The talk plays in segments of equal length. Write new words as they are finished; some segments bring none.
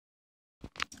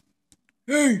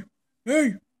Hey,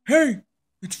 hey, hey!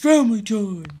 It's family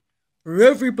time! For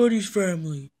everybody's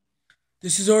family.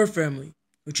 This is our family.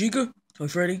 For Chica, Toy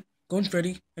Freddy, Gone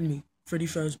Freddy, and me, Freddy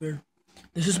Fazbear.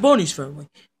 This is Bonnie's family.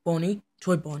 Bonnie,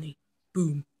 Toy Bonnie.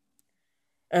 Boom.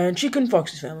 And Chica and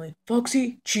Foxy's family.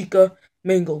 Foxy, Chica,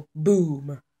 Mangle.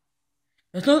 Boom.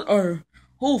 That's not our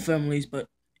whole families, but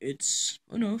it's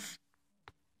enough.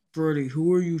 Freddy,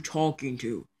 who are you talking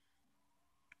to?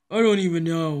 I don't even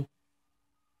know.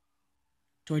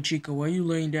 Toy Chica, why are you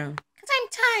laying down? 'Cause I'm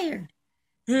tired.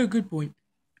 Yeah, good point.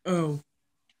 Oh.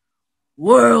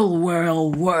 Well,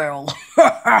 well, well.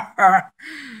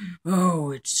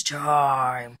 Oh, it's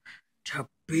time to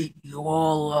beat you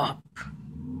all up.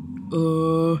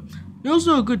 Now's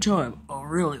not a good time. Oh,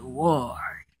 really?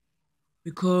 Why?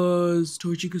 Because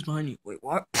Toy Chica's behind you. Wait,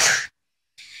 what?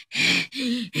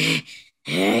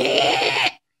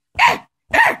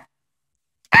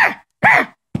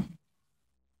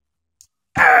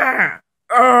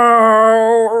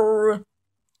 Oh,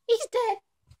 he's dead.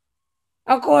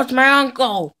 Of course, my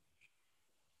uncle.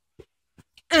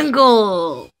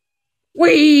 Uncle.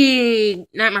 Wee!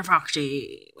 Nightmare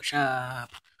Foxy. What's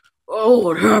up? Oh,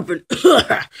 what happened?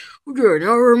 Okay,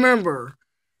 now I remember.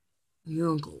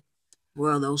 Your uncle.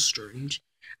 Well, that was strange.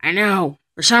 I know.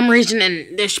 For some reason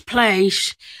in this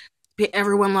place,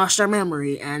 everyone lost their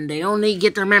memory, and they only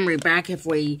get their memory back if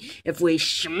we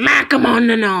smack them on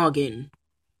the noggin.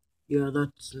 Yeah,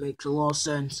 that makes a lot of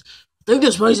sense. I think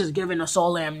this place is giving us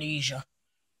all amnesia.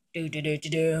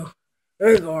 Do.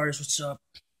 Hey guys, what's up?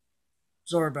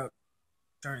 Sorry about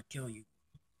trying to kill you.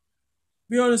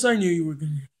 Be honest, I knew you were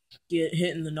gonna get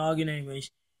hit in the noggin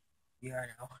anyways. Yeah,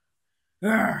 I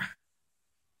know.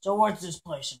 So what's this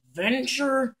place?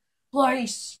 Adventure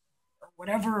place? Or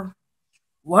whatever?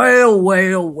 Well.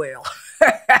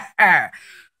 I'm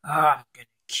gonna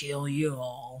kill you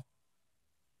all.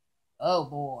 Oh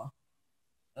boy.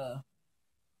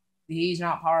 He's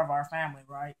not part of our family,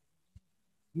 right?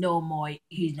 No, Moy,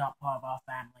 he's not part of our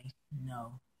family.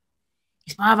 No.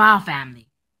 He's part of our family.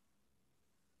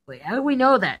 Wait, how do we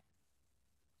know that?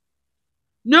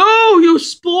 No, you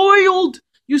spoiled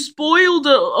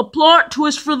a plot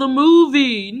twist for the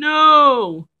movie.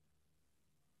 No.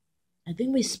 I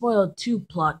think we spoiled two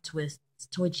plot twists.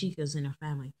 Toy Chica's in a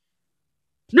family.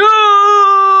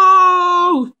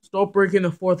 No! Stop breaking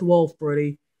the fourth wall,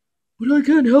 Freddy. But I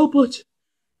can't help it.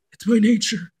 It's my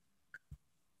nature.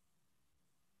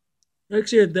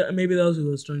 Actually, maybe that was who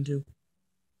I was trying to.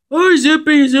 Hi,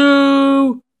 Zippy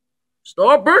Zoo!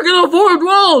 Stop breaking the fourth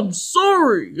wall! I'm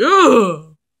sorry!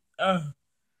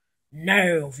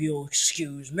 Now, if you'll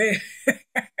excuse me, I'm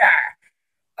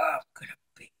gonna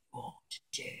beat you all to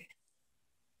death.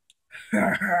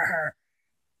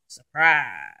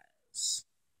 Surprise!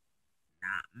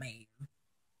 Not me,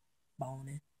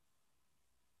 Bonnie.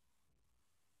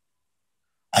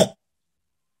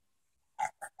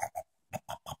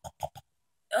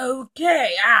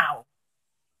 Okay, ow!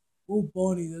 Oh,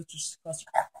 Bonnie, that's disgusting.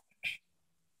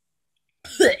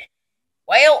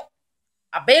 Well,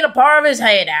 I bit a part of his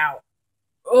head out.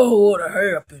 Oh, what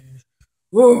happened?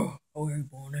 Oh, okay,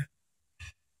 Bonnie.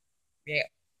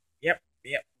 Yep.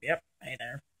 Hey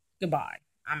there. Goodbye.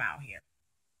 I'm out here.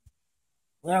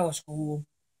 Well, that was cool.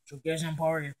 So guess I'm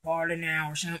part of your party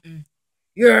now or something.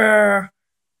 Yeah.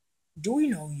 Do we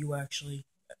know you actually?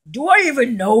 Do I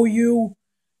even know you?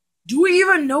 Do we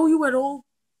even know you at all?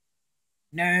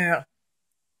 Nah.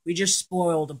 We just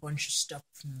spoiled a bunch of stuff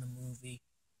from the movie.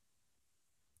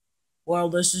 Well,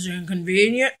 this is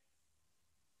inconvenient.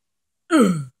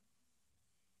 And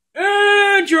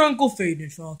your Uncle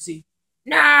fainted, Foxy.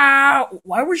 No!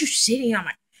 Why were you sitting on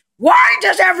my... Why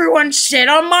does everyone sit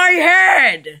on my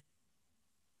head?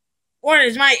 What,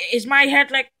 is my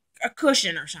head like a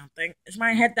cushion or something? Is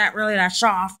my head really that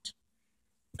soft?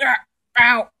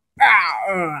 Ow!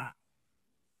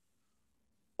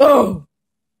 Oh!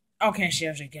 Okay,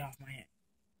 seriously, get off my head.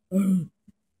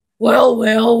 Well.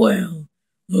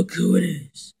 Look who it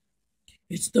is.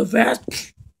 It's the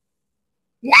vast...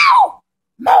 No!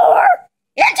 More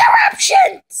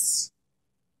interruptions!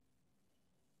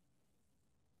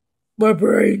 My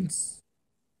brains.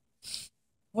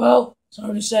 Well,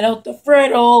 time to set out the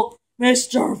Freddle,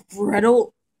 Mr.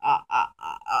 Freddle.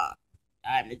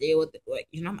 Time to deal with it. Wait,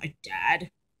 you're not my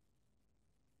dad.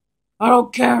 I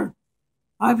don't care.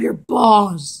 I'm your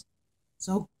boss.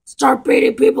 So start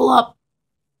beating people up.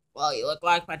 Well, you look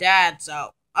like my dad,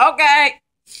 so okay.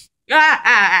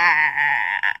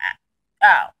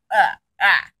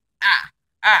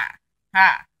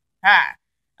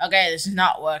 Okay, this is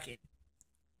not working.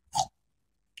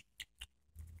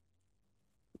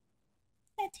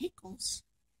 That tickles.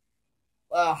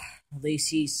 Well, at least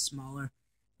he's smaller.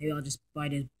 Maybe I'll just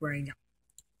bite his brains out.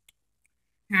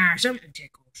 Ah, something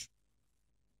tickles.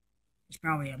 It's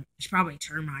probably a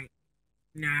termite.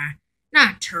 Nah,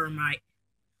 not a termite.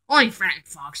 Only Frank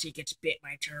Foxy gets bit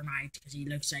by a termite because he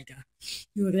looks like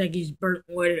he's burnt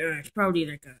wood. It's probably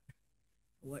like a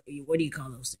what do you call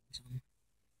those things?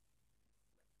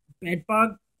 Bed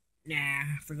bug? Nah,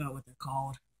 I forgot what they're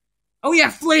called. Oh yeah,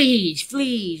 fleas.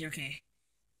 Okay.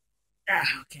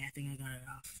 Okay, I think I got it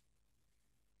off.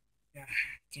 Okay,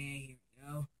 here we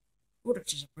go. Oh,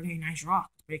 this is a pretty nice rock.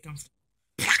 It's pretty comfortable.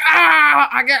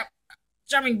 I got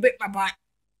something bit my butt.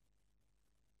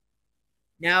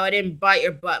 No, I didn't bite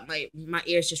your butt. My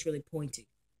ear's just really pointy.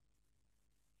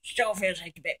 Still feels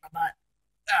like you bit my butt.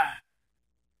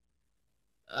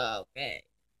 Okay.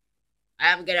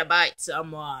 I'm gonna bite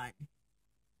someone.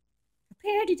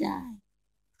 Prepare to die.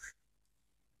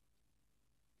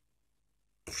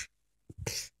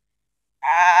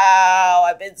 Ow,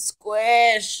 I've been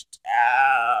squished.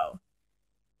 Ow.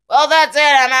 Well, that's it.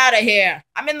 I'm out of here.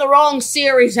 I'm in the wrong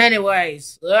series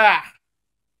anyways. Ugh.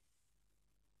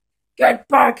 Get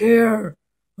back here.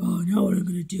 Oh, now what I'm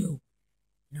gonna do?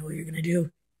 You know what you're gonna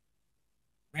do?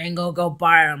 Mango, go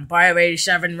buy them. Buy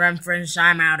 87 reference.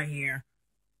 I'm out of here.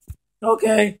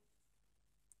 Okay.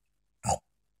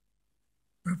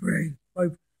 My brain. My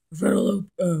frontal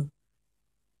lobe.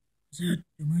 Is that?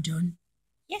 Am I done?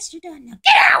 Yes, you're done now.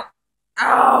 Get out!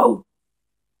 Ow!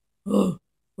 Oh,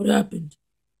 what happened?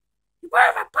 You're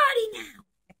part of our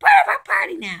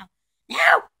party now.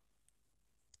 Now,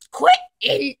 quit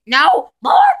in no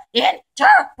more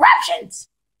interruptions.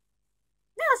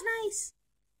 That was nice.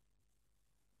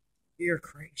 You're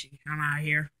crazy. I'm out of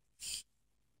here.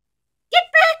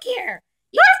 Get back here.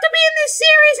 You have to be in this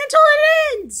series until it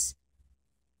ends.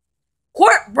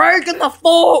 Quit breaking the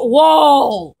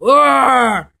wall.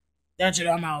 Ugh. That's it.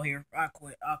 I'm out here. I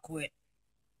quit.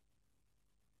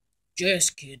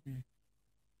 Just kidding.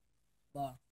 Bye.